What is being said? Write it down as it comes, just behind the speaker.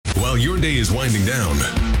while your day is winding down.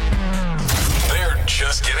 They're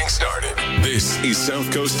just getting started. This is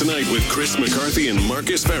South Coast Tonight with Chris McCarthy and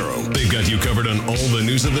Marcus Farrow. They've got you covered on all the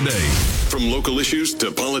news of the day, from local issues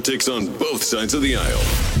to politics on both sides of the aisle.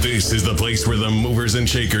 This is the place where the movers and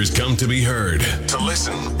shakers come to be heard, to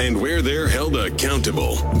listen, and where they're held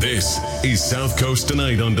accountable. This is South Coast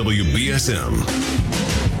Tonight on WBSM.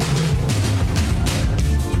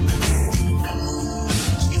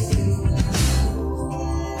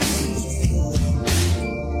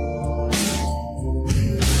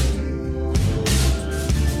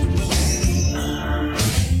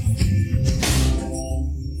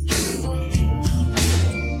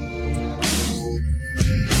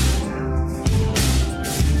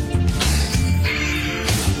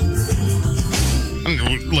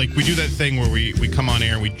 We do that thing where we come on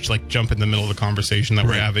air and we just jump in the middle of the conversation that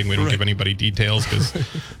we're having. We don't give anybody details because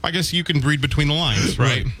I guess you can read between the lines,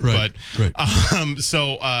 right? But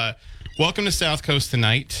welcome to South Coast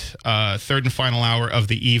Tonight, third and final hour of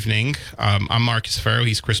the evening. I'm Marcus Farrow.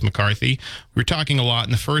 He's Chris McCarthy. We were talking a lot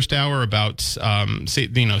in the first hour about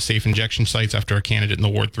safe injection sites after a candidate in the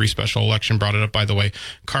Ward 3 special election brought it up. By the way,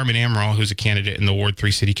 Carmen Amaral, who's a candidate in the Ward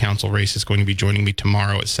 3 City Council race, is going to be joining me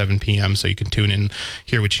tomorrow at 7 p.m. So you can tune in,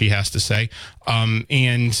 hear what she has to say.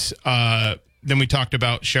 Then we talked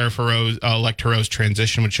about Sheriff-elect Hero's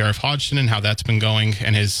transition with Sheriff Hodgson and how that's been going,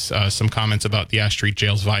 and his some comments about the Ash Street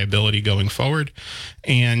Jail's viability going forward.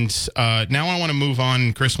 And now I want to move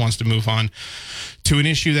on. Chris wants to move on to an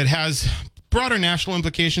issue that has broader national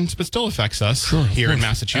implications, but still affects us here in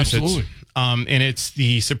Massachusetts. Absolutely. And it's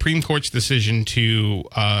the Supreme Court's decision to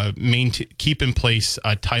keep in place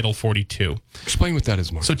Title 42. Explain what that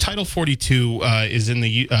is, Mark. So Title 42 is in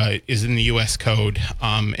the U.S. Code,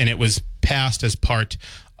 and it was passed as part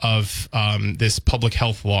of this public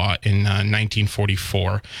health law in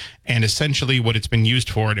 1944. And essentially, what it's been used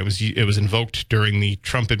for, and it was invoked during the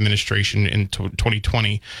Trump administration in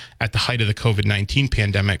 2020 at the height of the COVID-19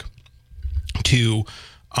 pandemic, to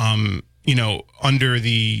under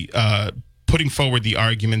the putting forward the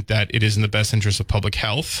argument that it is in the best interest of public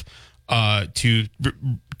health to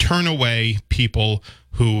turn away people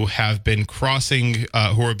who have been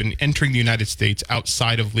who have been entering the United States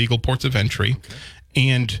outside of legal ports of entry,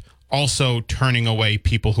 and also turning away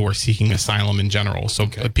people who are seeking asylum in general. So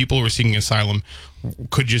people who are seeking asylum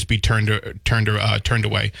could just be turned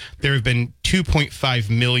away. There have been 2.5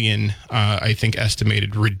 million, I think,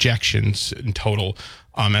 estimated rejections in total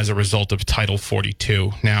as a result of Title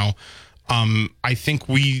 42. Now, I think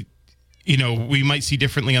we might see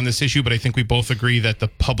differently on this issue, but I think we both agree that the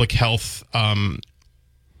public health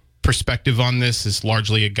perspective on this is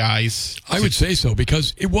largely a guy's. I would say so,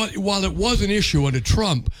 because while it was an issue under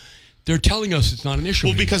Trump, they're telling us it's not an issue.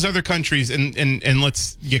 Well, because other countries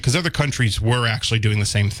because other countries were actually doing the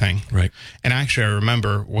same thing, right? And actually, I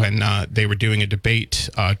remember when they were doing a debate,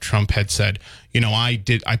 Trump had said,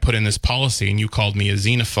 I put in this policy, and you called me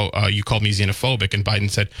xenophobic, and Biden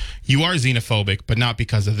said, you are xenophobic, but not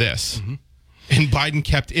because of this. Mm-hmm. And Biden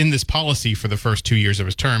kept in this policy for the first 2 years of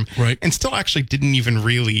his term, right? And still actually didn't even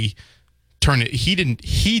really turn it.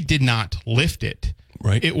 He did not lift it.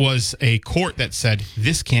 Right. It was a court that said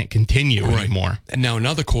this can't continue anymore. And now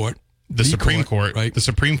another court, the Supreme Court, right? The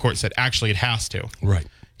Supreme Court said actually it has to. Right.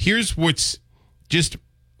 Here's what's just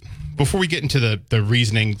before we get into the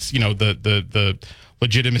reasonings, the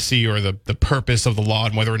legitimacy or the purpose of the law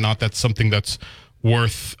and whether or not that's something that's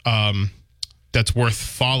worth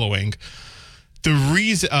following. The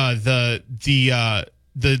reason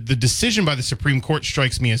the decision by the Supreme Court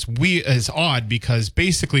strikes me as odd, because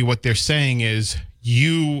basically what they're saying is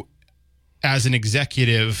you, as an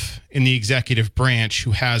executive in the executive branch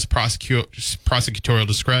who has prosecutorial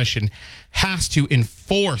discretion, has to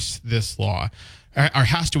enforce this law or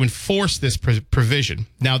has to enforce this provision.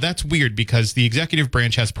 Now, that's weird because the executive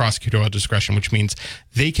branch has prosecutorial discretion, which means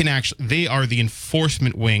they are the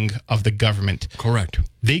enforcement wing of the government. Correct.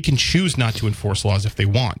 They can choose not to enforce laws if they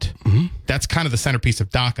want. Mm-hmm. That's kind of the centerpiece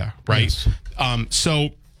of DACA, right? Yes.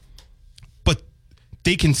 But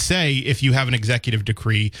they can say, if you have an executive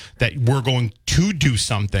decree that we're going to do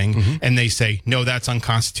something, mm-hmm. and they say, no, that's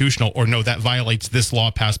unconstitutional, or no, that violates this law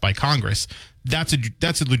passed by Congress, that's a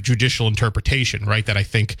judicial interpretation, right? That I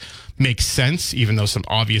think makes sense, even though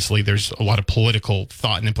obviously there's a lot of political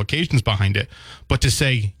thought and implications behind it. But to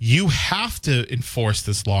say you have to enforce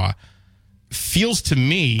this law feels to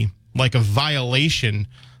me like a violation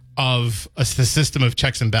of the system of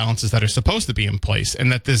checks and balances that are supposed to be in place,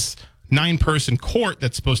 and that this 9-person court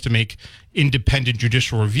that's supposed to make independent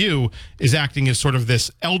judicial review is acting as sort of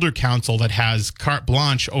this elder council that has carte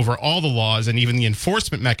blanche over all the laws and even the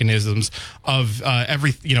enforcement mechanisms of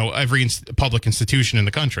every public institution in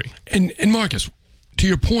the country. And Marcus, to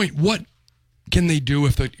your point, what can they do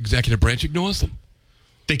if the executive branch ignores them?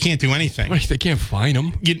 They can't do anything. Right, they can't fine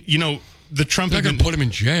them. You know, the Trump They're going to put them in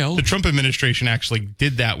jail. The Trump administration actually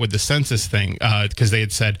did that with the census thing because they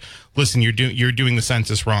had said, "Listen, you're doing the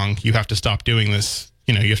census wrong. You have to stop doing this.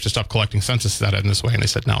 You know, you have to stop collecting census data in this way." And they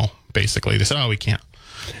said, "No." Basically, they said, "Oh, we can't."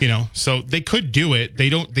 You know, so they could do it. They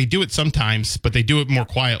don't. They do it sometimes, but they do it more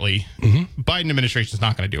quietly. Biden administration is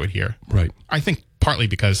not going to do it here. Right. I think partly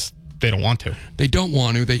because they don't want to. They don't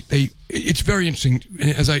want to. It's very interesting.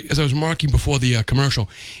 As I was marking before the commercial,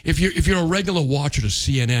 if you're a regular watcher to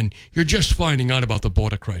CNN, you're just finding out about the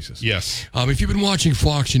border crisis. Yes. If you've been watching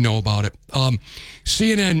Fox, you know about it.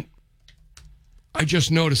 CNN, I just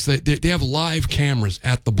noticed that they have live cameras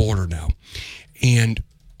at the border now, and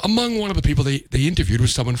among one of the people they interviewed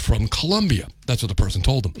was someone from Colombia. That's what the person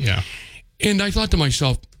told them. Yeah. And I thought to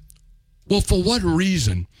myself, well, for what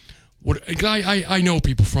reason? I know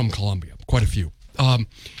people from Colombia, quite a few,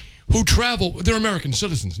 who travel. They're American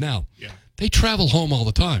citizens now. Yeah. They travel home all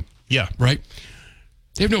the time. Yeah. Right?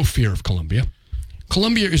 They have no fear of Colombia.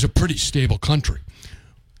 Colombia is a pretty stable country.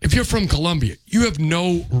 If you're from Colombia, you have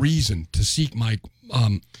no reason to seek my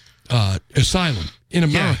asylum in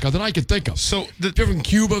America that I could think of. So if you're from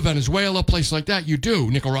Cuba, Venezuela, a place like that, you do.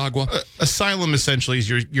 Nicaragua. Asylum essentially is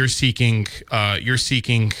you're seeking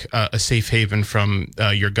a safe haven from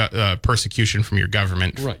your persecution from your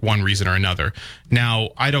government for one reason or another.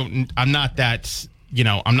 Now I'm not that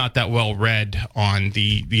well read on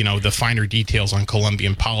the finer details on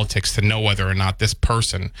Colombian politics to know whether or not this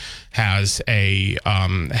person has a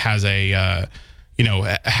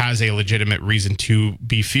legitimate reason to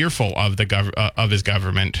be fearful of of his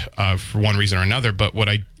government for one reason or another. But what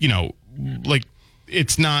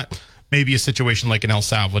it's not maybe a situation like in El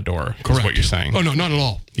Salvador. Correct. Is what you're saying. Oh no, not at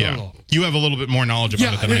all. Yeah, not at all. You have a little bit more knowledge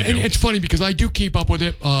about it than I do. And it's funny because I do keep up with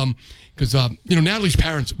it because Natalie's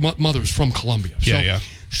parents' mother is from Colombia.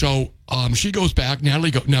 So she goes back.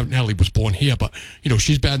 Natalie was born here, but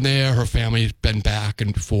she's been there. Her family's been back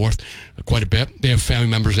and forth quite a bit. They have family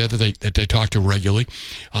members there that they talk to regularly,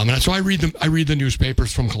 and so I read them. I read the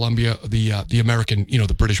newspapers from Colombia, the American,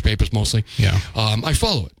 the British papers mostly. Yeah, I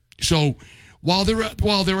follow it. So while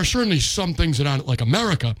there are certainly some things that aren't like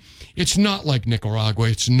America, it's not like Nicaragua.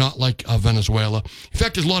 It's not like Venezuela. In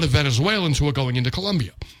fact, there's a lot of Venezuelans who are going into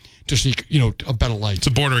Colombia to seek a better life. It's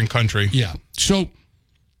a bordering country. Yeah. So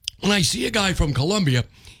when I see a guy from Colombia,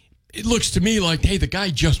 it looks to me like, hey, the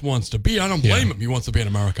guy just wants to be. I don't blame him. He wants to be in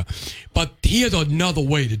America. But he has another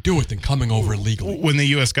way to do it than coming over illegally. When the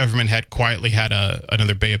U.S. government had quietly had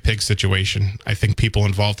another Bay of Pigs situation, I think people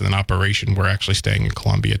involved in an operation were actually staying in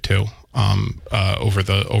Colombia too, over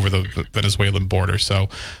the Venezuelan border. So,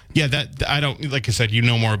 yeah, that I don't, like I said,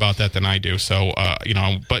 more about that than I do. So,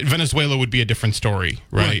 but Venezuela would be a different story,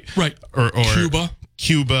 right? Right. Or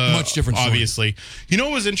Cuba, much different story. Obviously.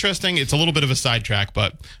 What was interesting? It's a little bit of a sidetrack,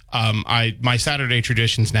 but my Saturday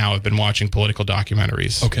traditions now have been watching political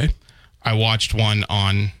documentaries. Okay. I watched one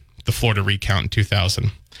on the Florida recount in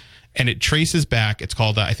 2000, and it traces back. It's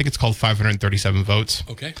called I think it's called 537 votes.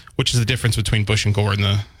 Okay. Which is the difference between Bush and Gore in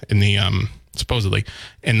the supposedly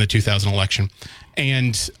in the 2000 election,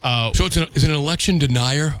 and so is it an election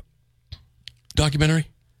denier documentary?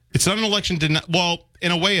 It's not an election well,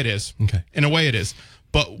 in a way it is. Okay. In a way it is.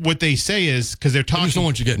 But what they say is, because they're talking... I just don't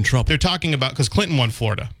want you to get in trouble. They're talking about... Because Clinton won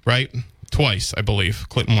Florida, right? Twice, I believe.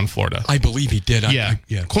 Clinton won Florida. I believe he did. Yeah.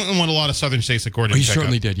 Clinton won a lot of southern states that Gore didn't He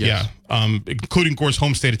certainly did, yes. Yeah. Including Gore's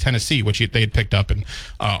home state of Tennessee, which they had picked up in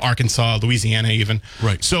Arkansas, Louisiana even.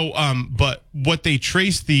 Right. So, but what they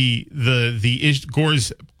traced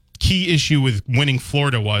Gore's key issue with winning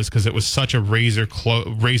Florida was, because it was such a razor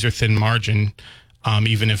thin margin,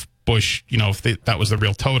 even if Bush, that was the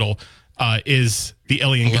real total, is the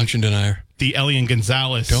election denier. The Elian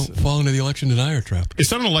Gonzalez. Don't fall into the election denier trap. It's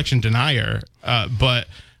not an election denier, but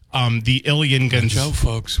the Elian Gonzalez. Watch out,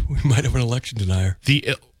 folks. We might have an election denier.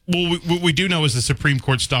 What we do know is the Supreme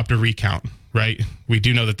Court stopped a recount, right? We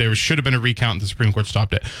do know that there should have been a recount and the Supreme Court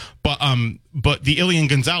stopped it. But the Elian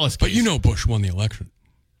Gonzalez case. But Bush won the election.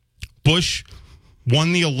 Bush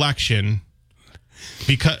won the election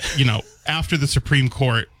because, after the Supreme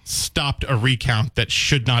Court stopped a recount that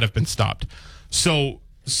should not have been stopped. So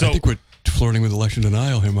I think we're flirting with election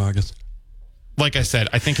denial here, Marcus. like I said,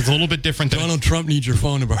 I think it's a little bit different. Donald Trump needs your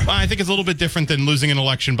phone number. I think it's a little bit different than losing an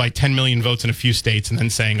election by 10 million votes in a few states and then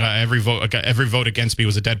saying every vote against me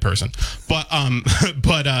was a dead person. But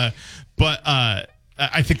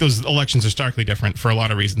I think those elections are starkly different for a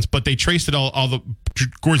lot of reasons. But they traced it all the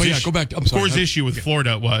Gore's issue. Go back. I'm sorry. Gore's issue with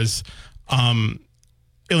Florida was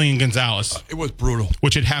Elian Gonzalez. It was brutal,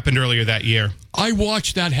 which had happened earlier that year. I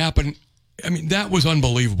watched that happen. I mean, that was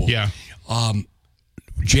unbelievable. Yeah.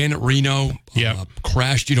 Janet Reno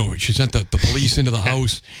crashed. She sent the police into the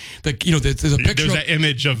house. There's a picture. There's that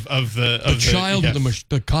image of the child with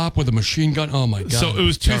the cop with the machine gun. Oh my God! So it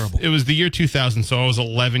was terrible. It was the year 2000. So I was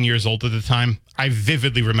 11 years old at the time. I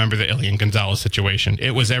vividly remember the Elian Gonzalez situation.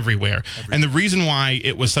 It was everywhere. And the reason why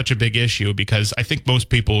it was such a big issue, because I think most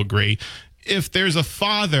people agree, if there's a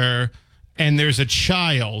father and there's a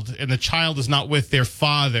child, and the child is not with their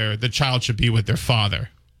father, the child should be with their father,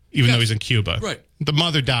 even though he's in Cuba. Right. The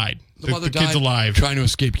mother died. The kid's alive. Trying to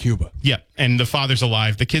escape Cuba. Yeah, and the father's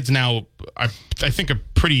alive. The kid's now, I think, a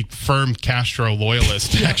pretty firm Castro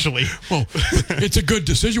loyalist, actually. Well, it's a good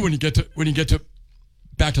decision when you get to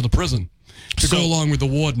back to the prison to go along with the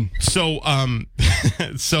warden. So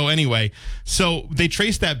anyway, they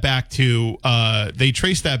traced that back to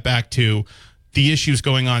the issues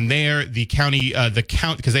going on there, the county,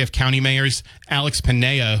 because they have county mayors. Alex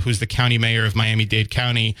Pineda, who's the county mayor of Miami-Dade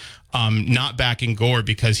County, not backing Gore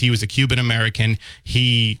because he was a Cuban American.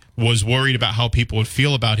 He was worried about how people would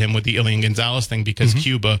feel about him with the Elian Gonzalez thing because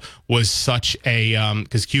Cuba was such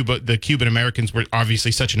the Cuban Americans were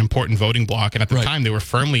obviously such an important voting bloc, and at the time they were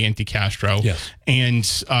firmly anti-Castro, and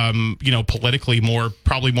politically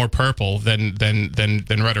probably more purple than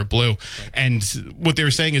red or blue. And what they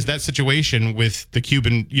were saying is that situation with the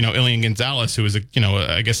Cuban, Elian Gonzalez, who was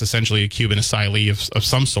I guess essentially a Cuban asylee of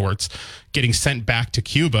some sorts, getting sent back to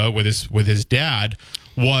Cuba with his dad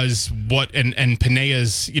was what, and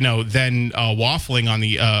Pineda's then waffling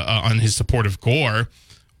on his support of Gore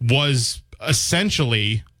was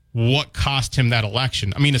essentially what cost him that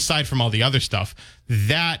election. I mean, aside from all the other stuff,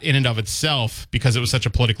 that in and of itself, because it was such a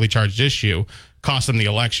politically charged issue, cost him the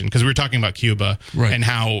election. Because we were talking about Cuba and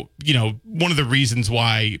how, one of the reasons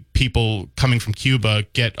why people coming from Cuba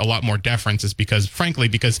get a lot more deference is because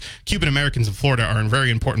Cuban Americans in Florida are a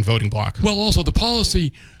very important voting bloc. Well, also the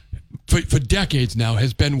policy for decades now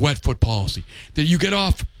has been wet foot policy. That you get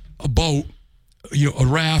off a boat, a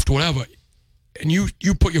raft, whatever, and you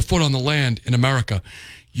put your foot on the land in America,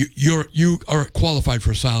 you are qualified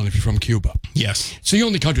for asylum if you're from Cuba. Yes. It's the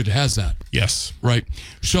only country that has that. Yes. Right.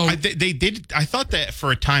 So they did. I thought that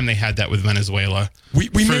for a time they had that with Venezuela. We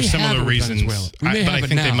for may similar have it reasons. Venezuela. We may have I it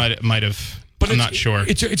think now. they might have. But I'm not sure.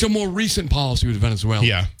 It's a more recent policy with Venezuela.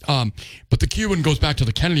 Yeah. But the Cuban goes back to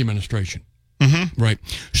the Kennedy administration. Mm-hmm. Right.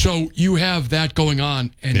 So you have that going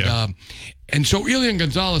on, and so Elian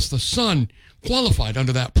Gonzalez, the son, qualified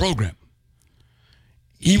under that program.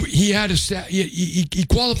 He had he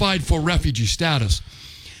qualified for refugee status.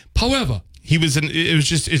 However, it's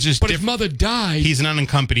just. But his mother died. He's an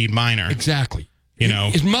unaccompanied minor. Exactly.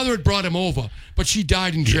 His mother had brought him over, but she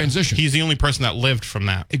died in transition. He's the only person that lived from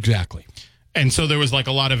that. Exactly. And so there was like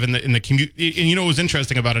a lot of in the community. And what was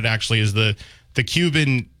interesting about it actually is the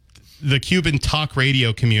Cuban talk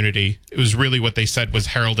radio community. It was really what they said was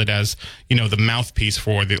heralded as, the mouthpiece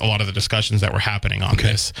for a lot of the discussions that were happening on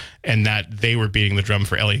this, and that they were beating the drum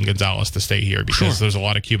for Elian Gonzalez to stay here because there's a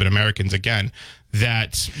lot of Cuban Americans, again,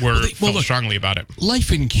 that felt strongly about it.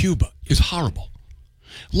 Life in Cuba is horrible.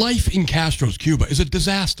 Life in Castro's Cuba is a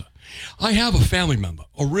disaster. I have a family member,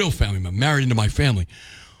 a real family member, married into my family,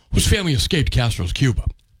 whose family escaped Castro's Cuba.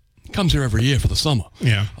 He comes here every year for the summer.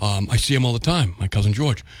 Yeah. I see him all the time, my cousin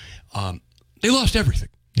George. They lost everything.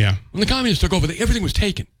 Yeah. When the communists took over, everything was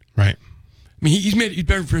taken. Right. I mean, he's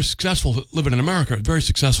very, very successful living in America, very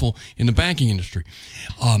successful in the banking industry.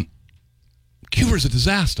 Cuba is a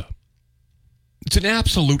disaster. It's an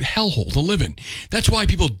absolute hellhole to live in. That's why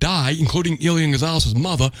people die, including Elian Gonzalez's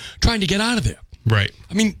mother, trying to get out of there. Right.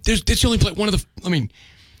 I mean, that's the only place,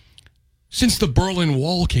 since the Berlin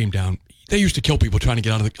Wall came down, they used to kill people trying to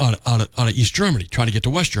get out of East Germany, trying to get to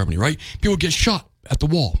West Germany, right? People get shot at the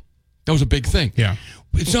wall. That was a big thing. Yeah.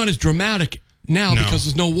 It's not as dramatic now because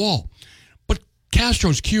there's no wall. But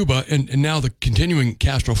Castro's Cuba and now the continuing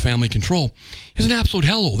Castro family control is an absolute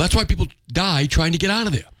hellhole. That's why people die trying to get out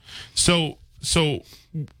of there. So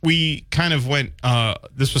we kind of went,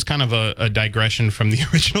 this was kind of a digression from the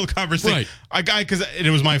original conversation. Right. Because it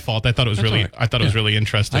was my fault. I thought it was it was really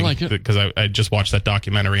interesting. I like it. Because I just watched that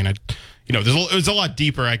documentary and it was a lot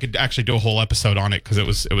deeper. I could actually do a whole episode on it because it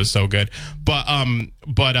was so good. But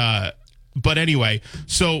anyway,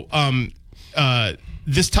 so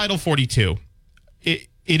this Title 42, it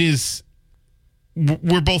is.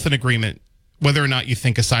 We're both in agreement. Whether or not you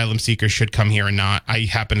think asylum seekers should come here or not, I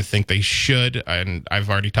happen to think they should, and I've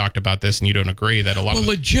already talked about this, and you don't agree that a lot of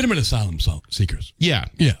legitimate asylum seekers. Yeah.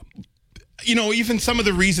 Even some of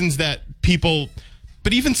the reasons that people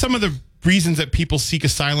seek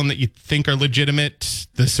asylum that you think are legitimate,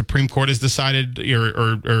 the Supreme Court has decided,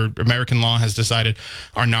 or American law has decided,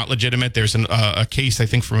 are not legitimate. There's a case, I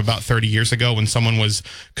think, from about 30 years ago when someone was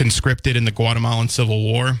conscripted in the Guatemalan Civil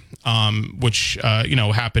War, which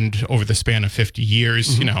happened over the span of 50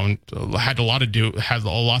 years. And had a lot to do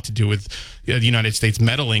with the United States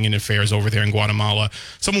meddling in affairs over there in Guatemala.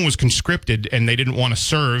 Someone was conscripted and they didn't want to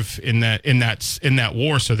serve in that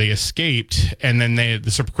war, so they escaped. And then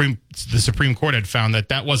the Supreme Court had found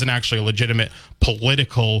that wasn't actually a legitimate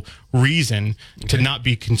political reason to not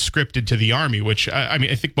be conscripted to the army, which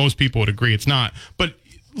I think most people would agree it's not. But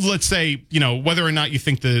let's say, whether or not you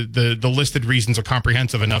think the listed reasons are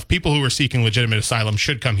comprehensive enough, people who are seeking legitimate asylum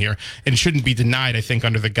should come here and shouldn't be denied, I think,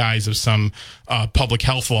 under the guise of some public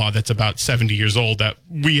health law that's about 70 years old that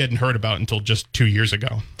we hadn't heard about until just 2 years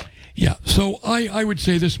ago. Yeah. So I would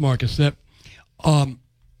say this, Marcus, that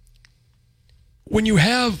when you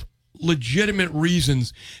have legitimate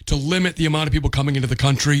reasons to limit the amount of people coming into the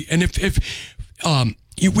country, and if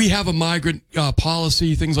we have a migrant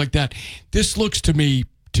policy, things like that, this looks to me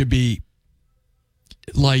to be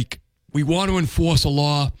like we want to enforce a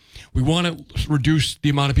law, we want to reduce the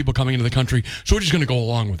amount of people coming into the country, so we're just going to go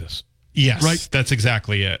along with this. Yes, right? That's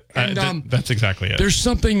exactly it. And, that's exactly it. There's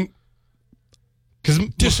something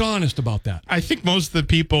dishonest about that. I think most of the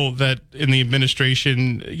people that in the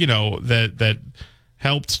administration, that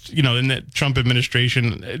helped, in the Trump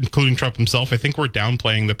administration, including Trump himself, I think we're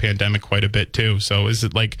downplaying the pandemic quite a bit too. So is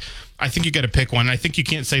it like, I think you got to pick one. I think you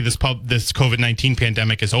can't say this COVID-19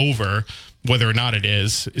 pandemic is over, whether or not it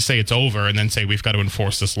is. Say it's over and then say we've got to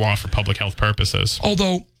enforce this law for public health purposes.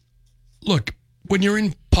 Although, look, when you're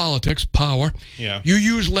in politics, power, you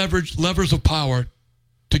use levers of power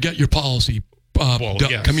to get your policy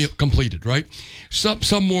completed, right?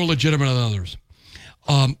 Some more legitimate than others.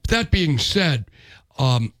 That being said,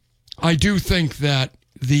 I do think that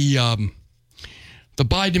the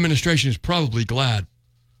Biden administration is probably glad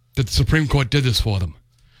that the Supreme Court did this for them.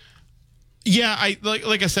 Yeah,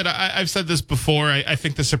 like I said, I've said this before. I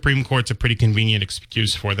think the Supreme Court's a pretty convenient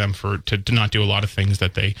excuse for them to not do a lot of things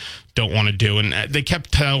that they don't want to do. And they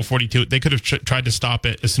kept Title 42. They could have tried to stop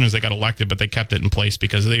it as soon as they got elected, but they kept it in place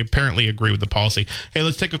because they apparently agree with the policy. Hey,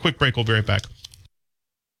 let's take a quick break. We'll be right back.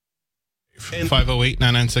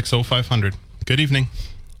 508-996-0500. Good evening.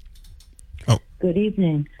 Oh. Good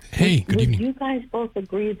evening. Hey, good evening. Would you guys both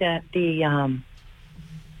agree that the,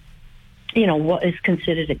 what is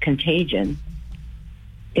considered a contagion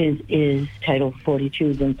is Title 42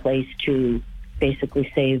 is in place to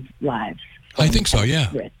basically save lives? I think so,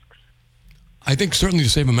 yeah. Risks. I think certainly to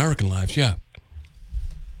save American lives, yeah.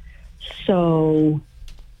 So,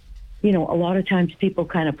 a lot of times people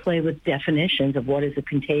kind of play with definitions of what is a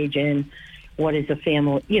contagion, what is a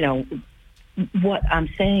family, what I'm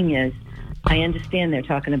saying is, I understand they're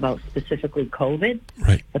talking about specifically COVID,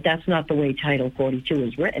 right? But that's not the way Title 42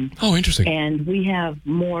 is written. Oh, interesting. And we have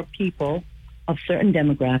more people of certain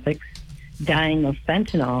demographics dying of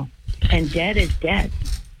fentanyl, and dead is dead.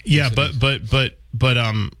 Yeah,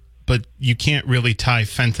 but you can't really tie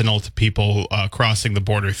fentanyl to people crossing the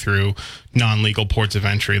border through non-legal ports of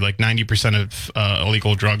entry. Like 90% of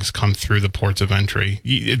illegal drugs come through the ports of entry.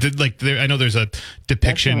 I know there's a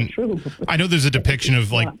depiction. That's not true. I know there's a depiction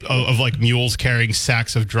of mules carrying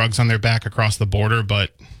sacks of drugs on their back across the border,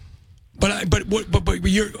 but are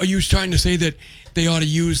you trying to say that they ought to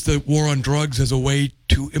use the war on drugs as a way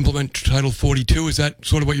to implement Title 42? Is that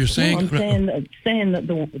sort of what you're saying? No, I'm saying that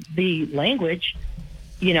the language,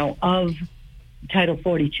 of Title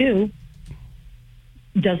 42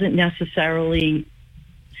 doesn't necessarily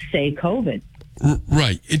say COVID.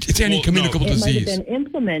 Right. It's any communicable disease. It might have been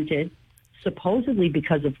implemented supposedly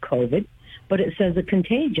because of COVID, but it says a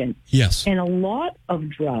contagion. Yes. And a lot of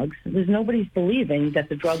drugs, nobody's believing that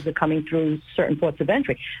the drugs are coming through certain ports of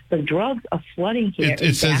entry. The drugs are flooding here.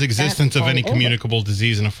 It says existence of any communicable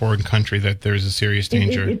disease in a foreign country, that there's a serious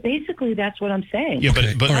danger. Basically, that's what I'm saying. Yeah,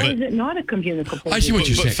 but why is it not a communicable disease? I see what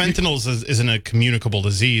you're saying. But fentanyl isn't a communicable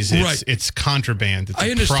disease. Right. It's contraband. It's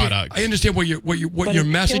a product. I understand what your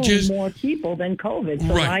message is. More people than COVID.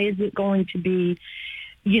 So right. Why is it going to be?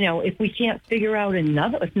 If we can't figure out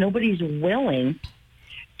if nobody's willing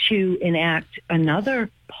to enact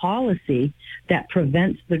another policy that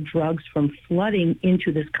prevents the drugs from flooding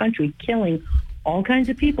into this country, killing all kinds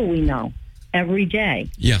of people we know. every day.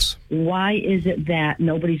 Yes. Why is it that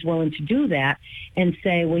nobody's willing to do that and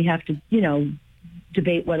say we have to,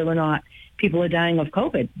 debate whether or not people are dying of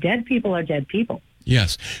COVID? Dead people are dead people.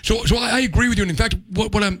 Yes. So I agree with you. And in fact,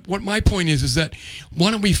 what my point is that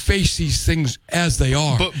why don't we face these things as they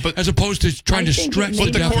are, but as opposed to trying to stretch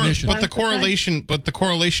the definition? But the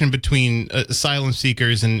correlation between asylum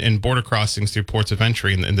seekers and border crossings through ports of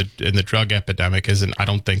entry and the drug epidemic isn't,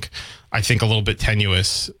 I think a little bit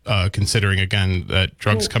tenuous, considering again that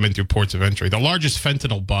drugs come in through ports of entry. The largest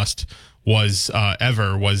fentanyl bust was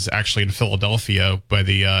actually in Philadelphia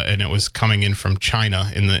and it was coming in from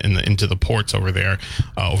China into the ports over there,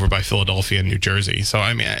 over by Philadelphia and New Jersey. So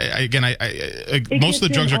I mean, most of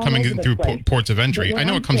the drugs are coming in through ports of entry. I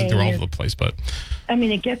know it comes in through all over the place, but I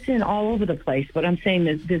mean, it gets in all over the place. But I'm saying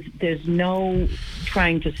that there's no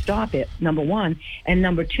trying to stop it. Number one, and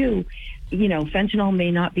number two, fentanyl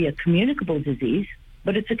may not be a communicable disease,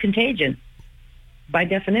 but it's a contagion by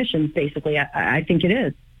definition. Basically, I think it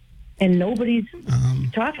is. And nobody's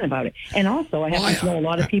talking about it. And also, I happen to know a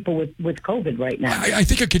lot of people with COVID right now. I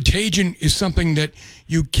think a contagion is something that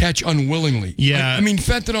you catch unwillingly. Yeah. I mean,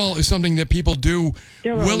 fentanyl is something that people do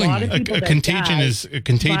willingly. A contagion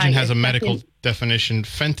has a medical definition.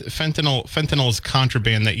 Fentanyl is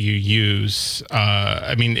contraband that you use.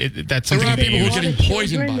 I mean, that's something there are that people who are getting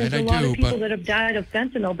poisoned by it. There's a lot of people that have died of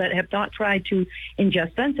fentanyl that have not tried to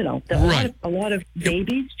ingest fentanyl. A lot of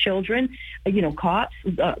babies, children, cops,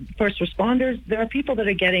 first responders. There are people that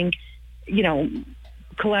are getting,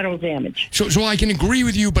 collateral damage. So I can agree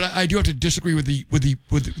with you, but I do have to disagree with the.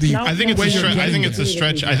 No, I think it's a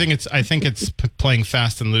stretch. I think it's playing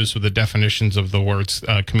fast and loose with the definitions of the words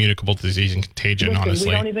communicable disease and contagion. Listen, honestly,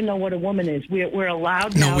 we don't even know what a woman is. We're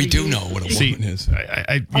allowed. No, now we to do use, know what a woman is.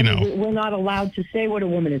 We're not allowed to say what a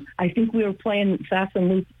woman is. I think we are playing fast and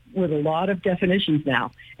loose with a lot of definitions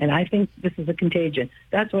now, and I think this is a contagion.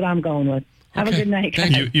 That's what I'm going with. Have a good night.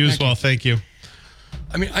 Thank you. You as well. Thank you.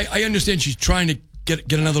 I mean, I understand she's trying to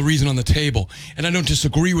get another reason on the table, and I don't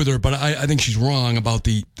disagree with her, but I think she's wrong about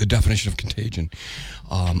the definition of contagion.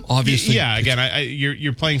 Obviously, yeah. Again,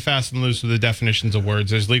 you're playing fast and loose with the definitions of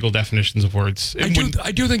words. There's legal definitions of words.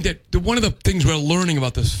 I do think that one of the things we're learning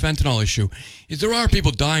about this fentanyl issue is there are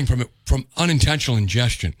people dying from it from unintentional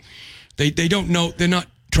ingestion. They don't know. They're not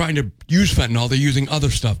trying to use fentanyl. They're using other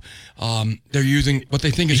stuff. They're using what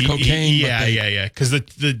they think is cocaine. Yeah. Because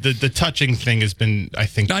the touching thing has been, I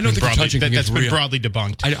think, I don't think the touching thing is real. That's been broadly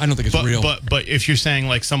debunked. I don't think it's real. But if you're saying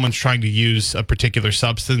like someone's trying to use a particular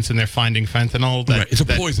substance and they're finding fentanyl, it's a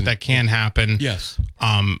poison. That can happen. Yes.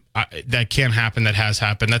 That can happen. That has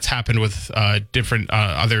happened. That's happened with different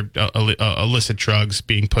other illicit drugs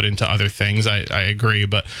being put into other things. I agree,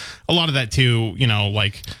 but a lot of that too,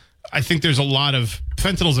 I think there's a lot of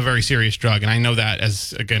fentanyl is a very serious drug, and I know that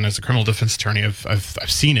as a criminal defense attorney, I've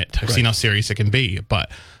seen it. I've seen how serious it can be. But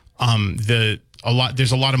there's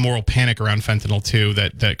a lot of moral panic around fentanyl too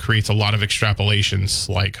that creates a lot of extrapolations,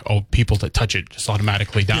 like people that touch it just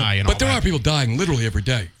automatically die. And but there are people dying literally every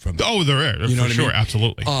day from it. Oh, there are. You know for sure, I mean?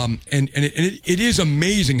 Absolutely. And it is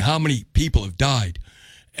amazing how many people have died.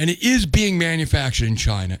 And it is being manufactured in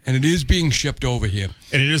China, and it is being shipped over here.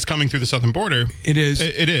 And it is coming through the southern border. It is.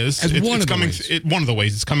 It is. As it's one of the coming. ways. One of the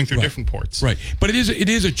ways. It's coming through different ports. Right. But it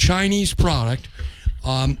is a Chinese product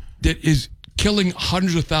that is killing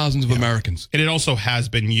hundreds of thousands of Americans. And it also has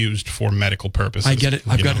been used for medical purposes. I get it.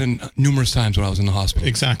 I've gotten it numerous times when I was in the hospital.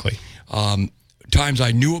 Exactly. Times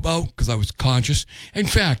I knew about because I was conscious. In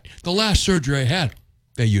fact, the last surgery I had,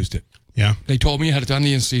 they used it. Yeah. They told me ahead of time,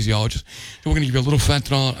 the anesthesiologist, we're going to give you a little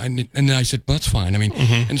fentanyl. And then I said, well, that's fine. I mean,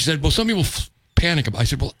 and she said, well, some people panic about it. I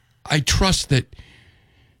said, well, I trust that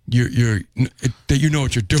that you know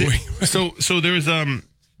what you're doing. So there's I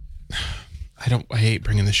hate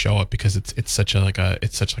bringing the show up because it's such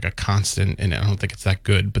a constant, and I don't think it's that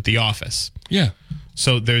good. But The Office. Yeah.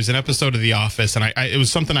 So there's an episode of The Office, and it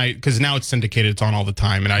was something because now it's syndicated, it's on all the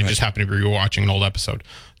time, and I just happened to be watching an old episode,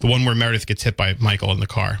 the one where Meredith gets hit by Michael in the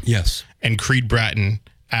car. Yes. And Creed Bratton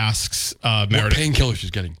asks Meredith what painkiller she's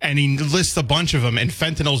getting, and he lists a bunch of them, and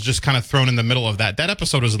fentanyl's just kind of thrown in the middle of that. That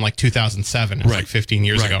episode was in like 2007. It was like 15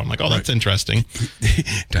 years ago. I'm like, that's interesting.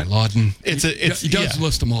 Dilaudid. He does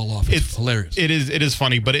list them all off. It's hilarious. It is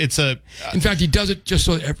funny, but it's a. In fact, he does it just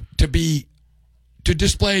so to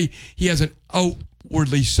display he has an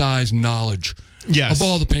outwardly sized knowledge. Yes. Of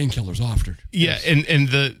all the painkillers offered. Yeah, yes. and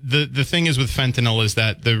the thing is with fentanyl is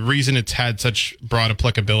that the reason it's had such broad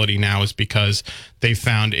applicability now is because they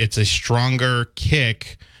found it's a stronger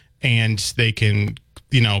kick, and they can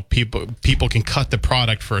people can cut the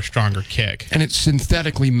product for a stronger kick. And it's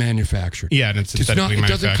synthetically manufactured. Yeah, and it's synthetically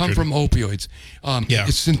manufactured. It doesn't come from opioids.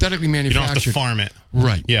 It's synthetically manufactured. You don't have to farm it.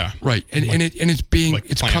 Right. Yeah. Right. And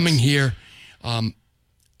it's coming here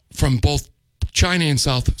from both China and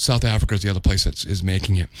South Africa is the other place that is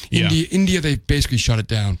making it. India, they basically shut it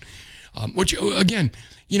down. Which, again,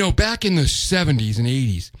 back in the 70s and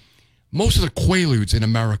 80s, most of the Quaaludes in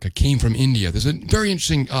America came from India. There's a very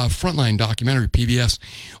interesting Frontline documentary, PBS,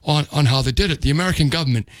 on how they did it. The American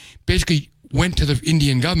government basically went to the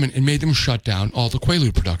Indian government and made them shut down all the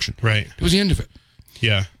Quaalude production. Right. It was the end of it.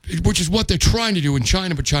 Yeah. Which is what they're trying to do in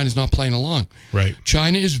China, but China's not playing along. Right.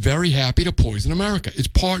 China is very happy to poison America. It's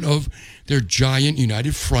part of their giant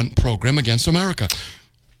United Front program against America.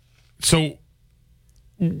 So,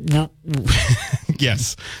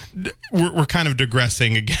 yes, we're kind of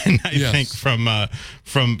digressing again. I think from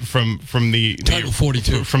the Title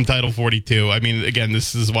 42. From Title 42. I mean, again,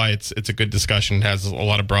 this is why it's a good discussion. It has a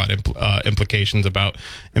lot of broad implications about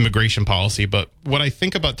immigration policy. But what I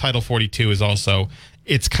think about Title 42 is also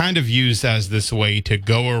it's kind of used as this way to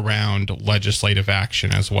go around legislative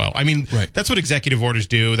action as well. I mean, That's what executive orders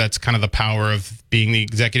do. That's kind of the power of being the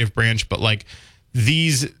executive branch. But like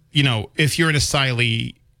these, if you're an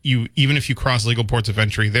asylee, even if you cross legal ports of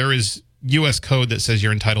entry, there is U.S. code that says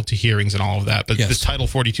you're entitled to hearings and all of that. But this Title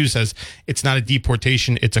 42 says it's not a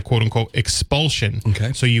deportation; it's a quote unquote expulsion.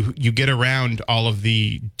 Okay. So you get around all of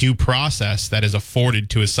the due process that is afforded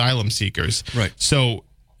to asylum seekers. Right. So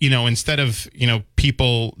instead of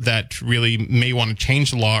people that really may want to change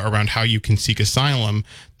the law around how you can seek asylum,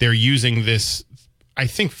 they're using this, I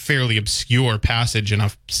think, fairly obscure passage in a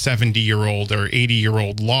 70-year-old or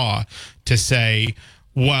 80-year-old law to say,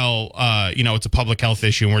 well, it's a public health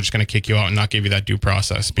issue and we're just going to kick you out and not give you that due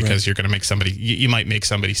process because you're going to make you might make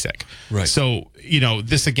somebody sick. Right. So,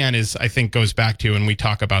 this again I think goes back to, and we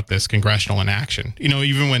talk about this, congressional inaction.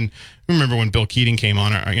 Even remember when Bill Keating came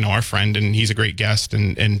on, our friend, and he's a great guest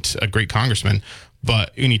and a great congressman.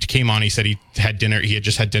 But when he came on, he said he had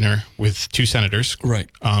just had dinner with two senators, right?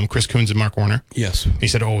 Chris Coons and Mark Warner. Yes. He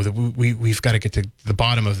said, we've got to get to the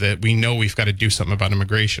bottom of it. We know we've got to do something about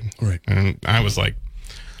immigration. Right. And I was like,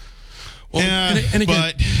 well, and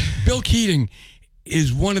again, Bill Keating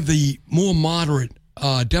is one of the more moderate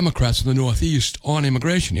Democrats in the Northeast on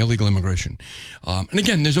immigration, illegal immigration. And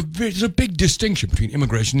again, there's a big distinction between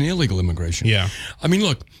immigration and illegal immigration. Yeah. I mean,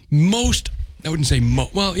 look, I wouldn't say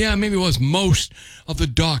maybe it was most of the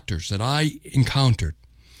doctors that I encountered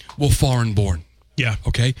were foreign born. Yeah.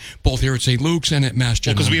 Okay. Both here at St. Luke's and at Mass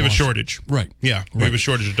General. Because we have a shortage. Right. Yeah. We have a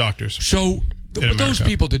shortage of doctors. So those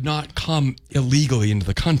people did not come illegally into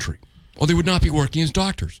the country, or they would not be working as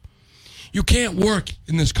doctors. You can't work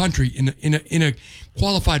in this country in a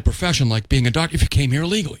qualified profession like being a doctor if you came here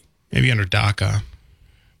illegally. Maybe under DACA.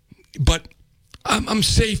 But I'm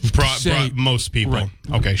safe to say most people. Right,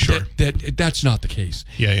 okay, sure. That's not the case.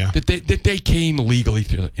 Yeah. That they came legally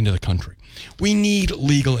into the country. We need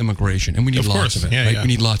legal immigration, and we need lots of it. Yeah, right? yeah. We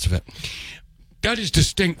need lots of it. That is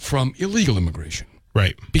distinct from illegal immigration.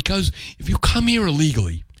 Right. Because if you come here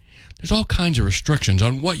illegally, there's all kinds of restrictions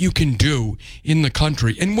on what you can do in the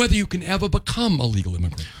country and whether you can ever become a legal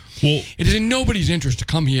immigrant. Well, it is in nobody's interest to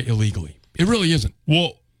come here illegally. It really isn't.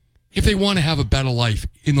 Well, if they want to have a better life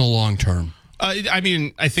in the long term. I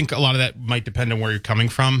mean, I think a lot of that might depend on where you're coming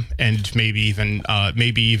from, and maybe even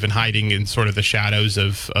hiding in sort of the shadows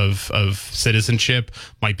of citizenship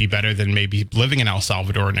might be better than maybe living in El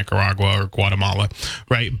Salvador, or Nicaragua, or Guatemala,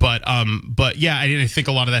 right? But yeah, I think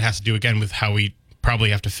a lot of that has to do again with how we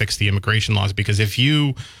probably have to fix the immigration laws, because if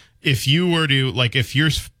you were to, like, if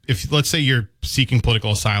let's say you're seeking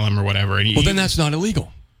political asylum or whatever, and then that's not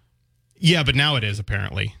illegal. Yeah, but now it is,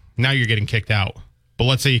 apparently. Now you're getting kicked out. But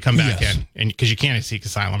let's say you come back in, and because you can't seek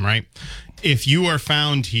asylum, right? If you are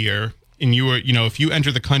found here and if you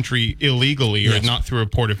enter the country illegally or not through a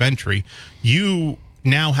port of entry, you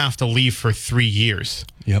now have to leave for 3 years.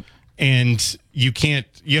 Yep. And you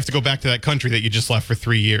have to go back to that country that you just left for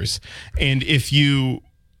 3 years. And if you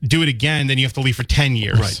do it again, then you have to leave for 10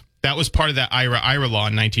 years. Right. That was part of that IRA law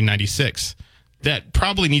in 1996. That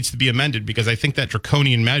probably needs to be amended, because I think that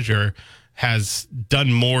draconian measure has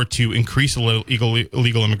done more to increase illegal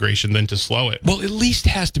immigration than to slow it. Well, at least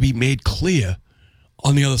has to be made clear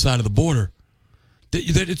on the other side of the border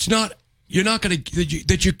that it's not, you're not going to,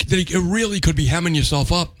 that you really could be hemming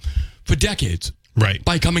yourself up for decades. Right.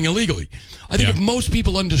 By coming illegally. I think if most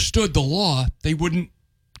people understood the law, they wouldn't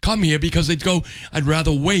come here, because they'd go, I'd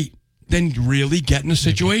rather wait than really get in a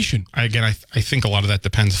situation. Again, I think a lot of that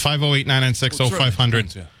depends.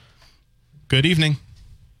 508-996-0500. Good evening.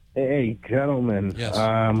 Hey, gentlemen. Yes.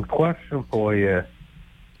 Question for you.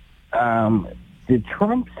 Did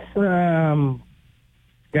Trump's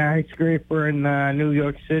skyscraper in New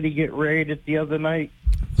York City get raided the other night?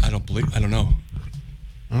 I don't know.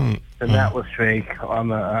 And that was fake on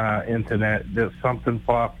the internet. There's something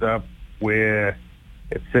popped up where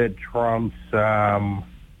it said Trump Tower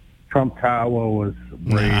was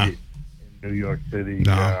raided in New York City.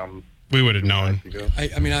 No. We would have known.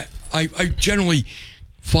 I mean, I generally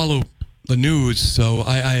follow the news, so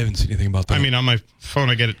I haven't seen anything about that. I mean, on my phone,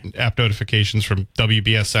 I get app notifications from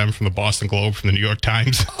WBSM, from the Boston Globe, from the New York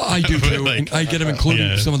Times. I do too. Like, I get them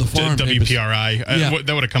including some of the foreign WPRI. papers.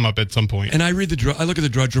 That would have come up at some point. And I read I look at the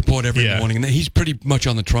Drudge Report every morning, and he's pretty much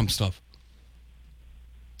on the Trump stuff.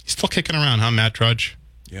 He's still kicking around, huh, Matt Drudge?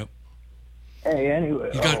 Yep. Hey,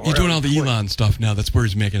 anyway. He's doing all the Elon stuff now. That's where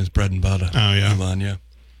he's making his bread and butter. Oh, yeah. Elon, yeah.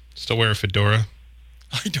 Still wear a fedora?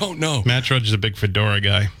 I don't know. Matt Drudge is a big fedora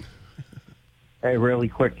guy. Hey, really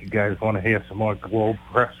quick, you guys want to hear some more Globe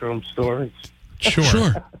press room stories?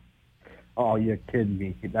 Sure. Oh, you're kidding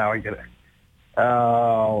me. Now I get it.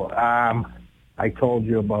 I told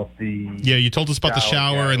you about the... Yeah, you told us about the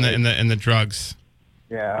shower and the drugs.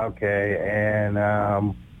 Yeah, okay. And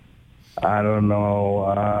I don't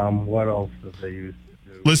know what else did they use to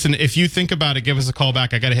do. Listen, if you think about it, give us a call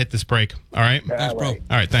back. I got to hit this break. All right? Thanks, bro. All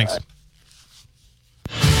right, thanks.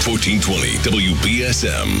 1420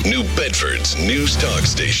 WBSM, New Bedford's News Talk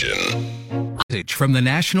Station. From the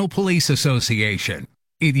National Police Association.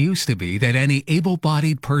 It used to be that any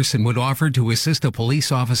able-bodied person would offer to assist a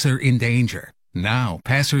police officer in danger. Now,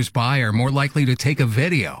 passers-by are more likely to take a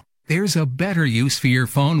video. There's a better use for your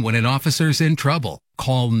phone when an officer's in trouble.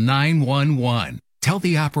 Call 911. Tell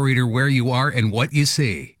the operator where you are and what you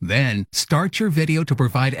see. Then, start your video to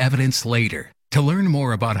provide evidence later. To learn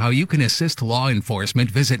more about how you can assist law enforcement,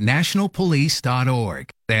 visit nationalpolice.org.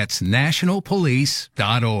 That's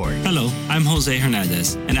nationalpolice.org. Hello, I'm Jose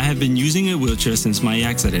Hernandez, and I have been using a wheelchair since my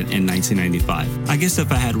accident in 1995. I guess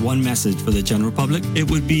if I had one message for the general public, it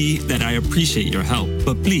would be that I appreciate your help.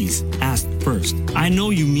 But please, ask first. I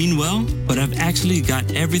know you mean well, but I've actually got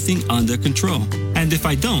everything under control. And if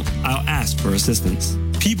I don't, I'll ask for assistance.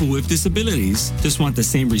 People with disabilities just want the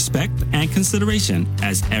same respect and consideration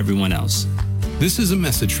as everyone else. This is a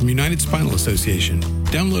message from United Spinal Association.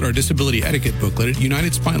 Download our disability etiquette booklet at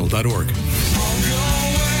unitedspinal.org.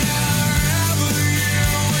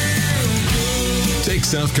 Take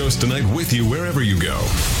South Coast Tonight with you wherever you go.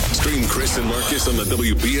 Stream Chris and Marcus on the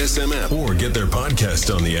WBSM app or get their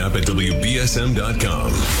podcast on the app at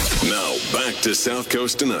WBSM.com. Now, back to South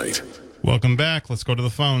Coast Tonight. Welcome back. Let's go to the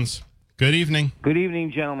phones. Good evening. Good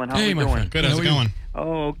evening, gentlemen. How are you my doing? friend. Good. How's it going?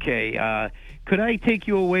 Oh, okay. Could I take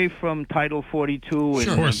you away from Title 42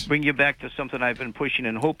 and bring you back to something I've been pushing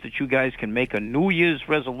and hope that you guys can make a New Year's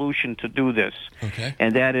resolution to do this? Okay.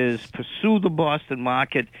 And that is pursue the Boston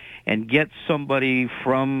market and get somebody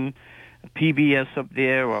from PBS up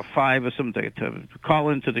there or 5 or something to call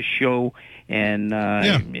into the show and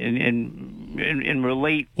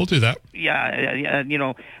relate. We'll do that. Yeah, you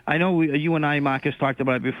know, I know you and I, Marcus, talked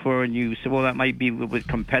about it before, and you said, well, that might be with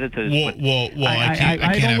competitors. Well, I can't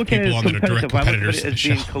have people on that are direct competitors. I look at it as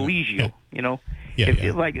being collegial, you know.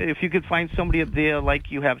 If you could find somebody up there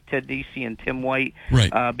like you have Ted Deasy and Tim White,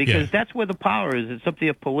 right? Because that's where the power is. It's up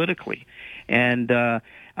there politically, and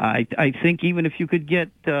I think even if you could get,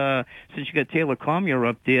 since you got Taylor Commuer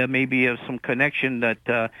up there, maybe some connection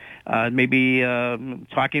that maybe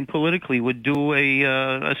talking politically would do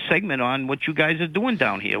a segment on what you guys are doing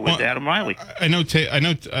down here with Adam Riley. I know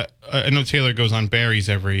Taylor goes on Barry's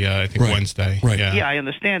every I think Wednesday. Right. Yeah, I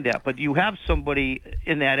understand that, but you have somebody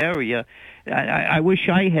in that area. I wish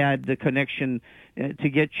I had the connection to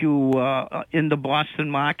get you in the Boston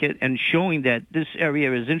market and showing that this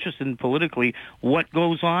area is interested in politically what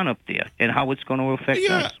goes on up there and how it's going to affect us.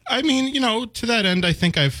 Yeah, I mean, to that end, I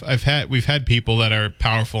think we've had people that are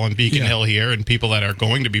powerful on Beacon Hill here and people that are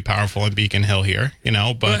going to be powerful on Beacon Hill here.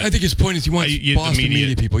 But I think his point is he wants Boston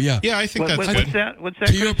media people. Yeah, I think that's good. What's that?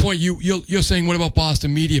 To your point, you're saying what about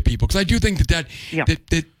Boston media people? Because I do think that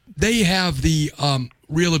they have the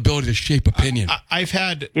real ability to shape opinion. I've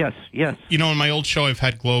had yes. In my old show, I've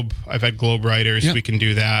had Globe writers. Yep. We can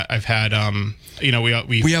do that. I've had we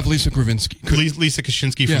have Lisa Krasinski. Lisa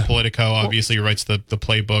Kaczynski from Politico, obviously writes the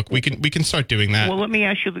playbook. We can start doing that. Well, let me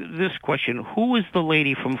ask you this question: who is the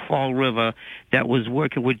lady from Fall River that was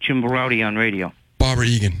working with Jim Barowdy on radio? Barbara Barbara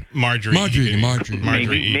Egan. Marjorie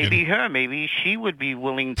Egan. Maybe her. Maybe she would be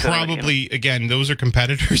willing to. Probably, again, those are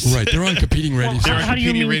competitors. Right, they're on competing radio stations. How do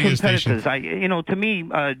you mean competitors? To me,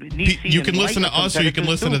 you can listen to us or you can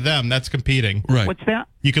listen to them. That's competing. Right. What's that?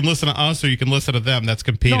 You can listen to us or you can listen to them. That's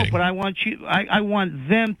competing. No, but I want you. I want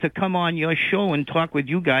them to come on your show and talk with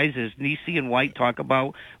you guys as Niecy and White talk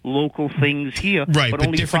about local things here, right? But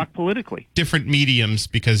only talk politically. Different mediums,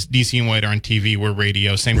 because Niecy and White are on TV. We're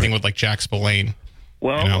radio. Same thing with like Jack Spillane.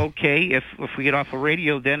 Well, okay. If we get off of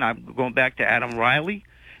radio, then I'm going back to Adam Riley.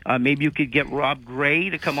 Maybe you could get Rob Gray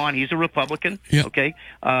to come on. He's a Republican. Yeah. Okay.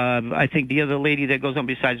 I think the other lady that goes on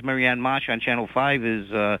besides Marianne Marsh on Channel 5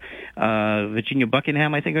 is Virginia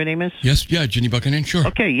Buckingham, I think her name is. Yes, yeah, Ginny Buckingham, sure.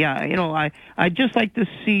 Okay, yeah. I'd just like to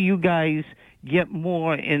see you guys get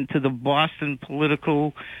more into the Boston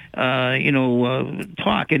political,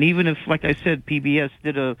 talk. And even if, like I said, PBS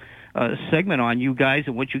did a segment on you guys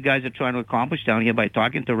and what you guys are trying to accomplish down here by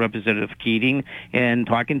talking to Representative Keating and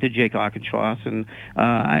talking to Jake Arkansas. And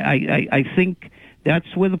I think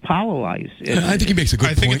that's where the power lies. I think he makes a good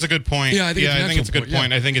point. I think it's a good point. Yeah, I think it's a good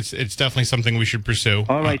point. I think it's definitely something we should pursue.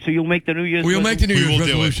 All right, so you'll make the New Year's We'll make the New Year's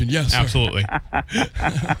resolution, yes, sir. Absolutely.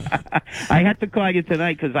 I had to call you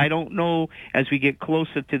tonight because I don't know, as we get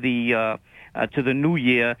closer to the new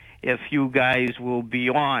year, if you guys will be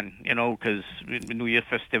on, because New Year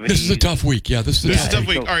festivities. This is a tough week. Yeah, this is a tough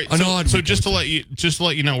week. All right, so just to let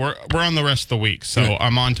you know, we're on the rest of the week. So right.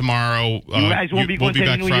 I'm on tomorrow. You guys won't be going to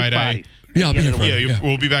back New Friday. Year's yeah, I'll be here Friday. Yeah,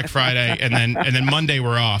 we'll be back Friday, and then Monday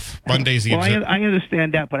we're off. Monday's the Well, I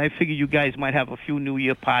understand that, but I figure you guys might have a few New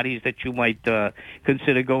Year parties that you might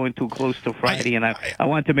consider going to close to Friday, and I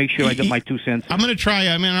want to make sure I get my 2 cents. I'm going to try.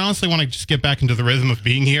 I mean, I honestly want to just get back into the rhythm of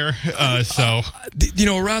being here. So,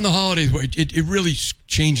 around the holidays, it really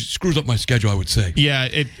screws up my schedule, I would say. Yeah,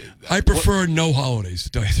 I prefer no holidays,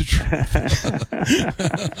 to tell you the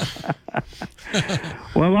truth.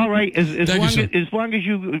 Well, all right. As long as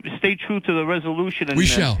you stay true to the resolution and we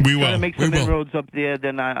shall. We will. Try to make some inroads up there,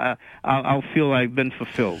 then I'll feel I've been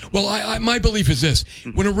fulfilled. Well, my belief is this: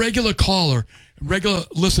 when a regular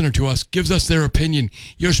listener to us gives us their opinion,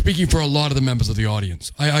 you're speaking for a lot of the members of the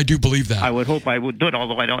audience. I do believe that. I would hope I would do it,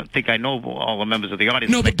 although I don't think I know all the members of the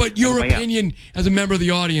audience. No, but your opinion as a member of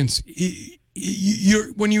the audience,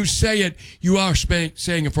 when you say it, you are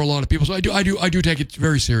saying it for a lot of people. So I do take it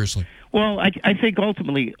very seriously. Well, I think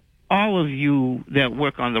ultimately, all of you that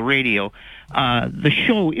work on the radio, the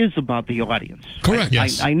show is about the audience. Correct.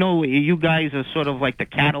 Yes. I know you guys are sort of like the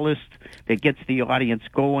catalyst that gets the audience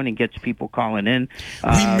going and gets people calling in.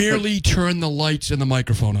 We merely turn the lights and the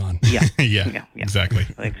microphone on. Yeah. yeah. Exactly.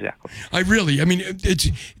 Exactly.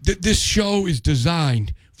 This show is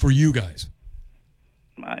designed for you guys.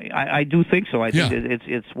 I do think so. I think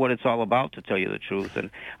it's what it's all about, to tell you the truth.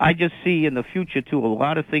 And I just see in the future, too, a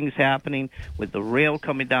lot of things happening with the rail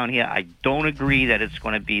coming down here. I don't agree that it's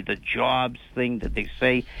going to be the jobs thing that they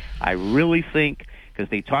say. I really think,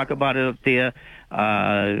 because they talk about it up there,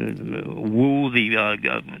 Wu,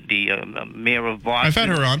 the mayor of Boston. I've had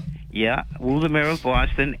her on. Yeah, Wu, the mayor of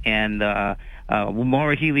Boston, and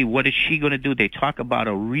Maura Healey, what is she going to do? They talk about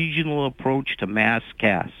a regional approach to mass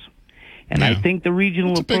gas. And I think the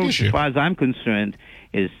regional approach, as far as I'm concerned,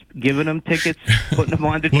 is giving them tickets, putting them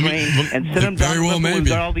on the train, and send them down to who's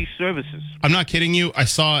got all these services. I'm not kidding you. I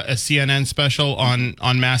saw a CNN special on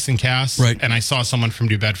Mass and Cass, and I saw someone from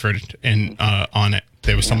New Bedford on it.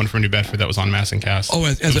 There was someone from New Bedford that was on Mass and Cass. Oh,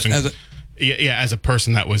 as a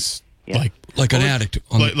person that was like an addict.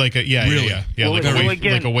 Like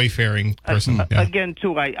a wayfaring person. Again,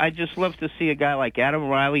 too, I just love to see a guy like Adam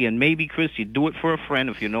Riley, and maybe, Chris, you do it for a friend,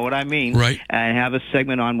 if you know what I mean. Right. And have a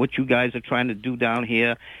segment on what you guys are trying to do down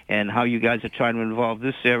here and how you guys are trying to involve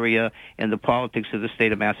this area in the politics of the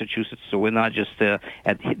state of Massachusetts, so we're not just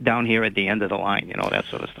down here at the end of the line, that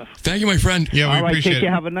sort of stuff. Thank you, my friend. Yeah, we appreciate it. Take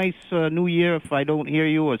care. Have a nice New Year. If I don't hear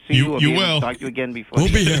you or see you, you will. Talk to you again before.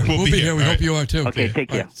 We'll be here. We'll be here. We hope you are, too. Okay, take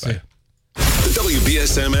care. Bye. The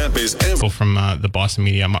WBSM app is from the Boston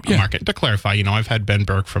media market. To clarify, I've had Ben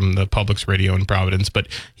Burke from the Publix Radio in Providence, but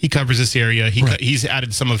he covers this area. He's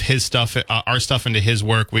added some of his stuff, our stuff, into his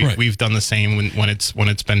work. We've done the same when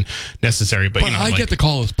it's been necessary. But I get the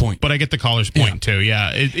caller's point. But I get the caller's point too.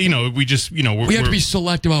 Yeah, we just we have to be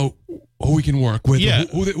selective about who we can work with. Yeah,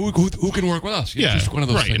 who can work with us? It's just one of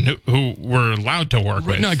those things. And who we're allowed to work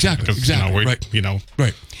with. No, exactly. Right.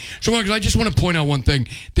 So, Marcus, I just want to point out one thing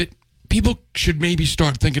that people should maybe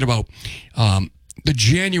start thinking about. The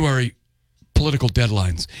January political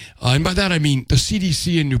deadlines. And by that I mean the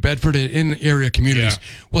CDC in New Bedford and in area communities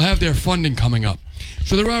will have their funding coming up.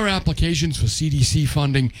 So there are applications for CDC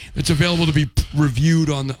funding that's available to be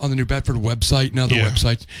reviewed on the New Bedford website and other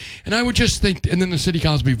websites. And I would just think, and then the city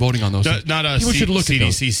council will be voting on those. Not a people should look CDC, at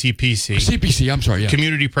those. CPC. CPC, I'm sorry,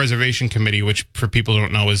 Community Preservation Committee, which for people who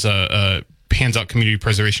don't know is hands out Community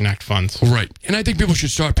Preservation Act funds. Right. And I think people should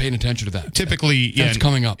start paying attention to that. Typically, that's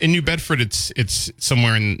coming up. In New Bedford, it's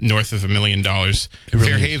somewhere north of $1 million. Really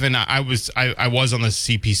Fairhaven, I was on the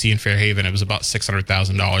CPC in Fairhaven. It was about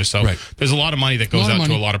 $600,000. So there's a lot of money that goes out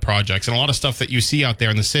to a lot of projects. And a lot of stuff that you see out there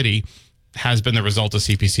in the city has been the result of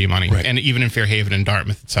CPC money, and even in Fairhaven and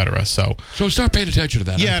Dartmouth, et cetera. So start paying attention to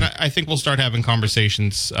that. Yeah, and I think we'll start having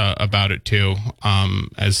conversations about it too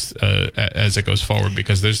as it goes forward,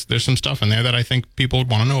 because there's some stuff in there that I think people would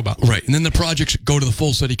want to know about. Right, and then the projects go to the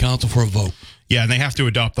full city council for a vote. Yeah, and they have to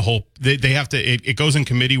adopt the whole. They have to. It goes in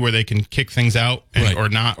committee where they can kick things out or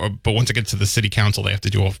not. But once it gets to the city council, they have to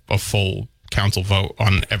do a full council vote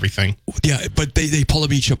on everything. Yeah, but they pull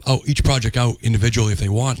them each project out individually if they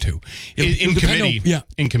want to. In committee,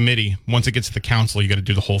 in committee. Once it gets to the council, you got to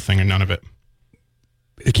do the whole thing or none of it.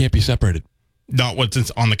 It can't be separated. Not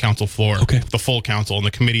what's on the council floor. Okay. The full council. In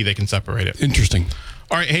the committee, they can separate it. Interesting.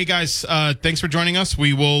 All right, hey guys, thanks for joining us.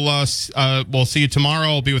 We will we'll see you tomorrow.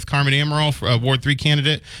 I'll be with Carmen Amaral, Ward 3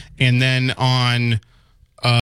 candidate, and then on